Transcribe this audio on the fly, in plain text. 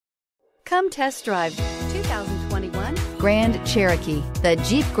Come test drive 2021 Grand Cherokee. The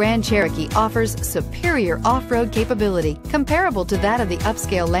Jeep Grand Cherokee offers superior off-road capability comparable to that of the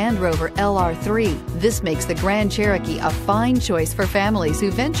upscale Land Rover LR3. This makes the Grand Cherokee a fine choice for families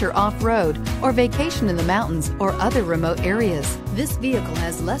who venture off-road or vacation in the mountains or other remote areas. This vehicle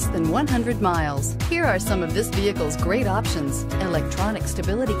has less than 100 miles. Here are some of this vehicle's great options: electronic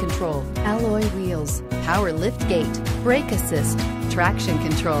stability control, alloy wheels, power lift gate, brake assist, traction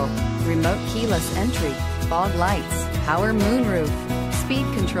control, remote keyless entry, fog lights, power moonroof, speed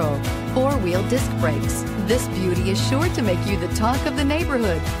control, four-wheel disc brakes. This beauty is sure to make you the talk of the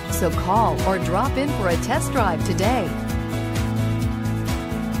neighborhood. So call or drop in for a test drive today.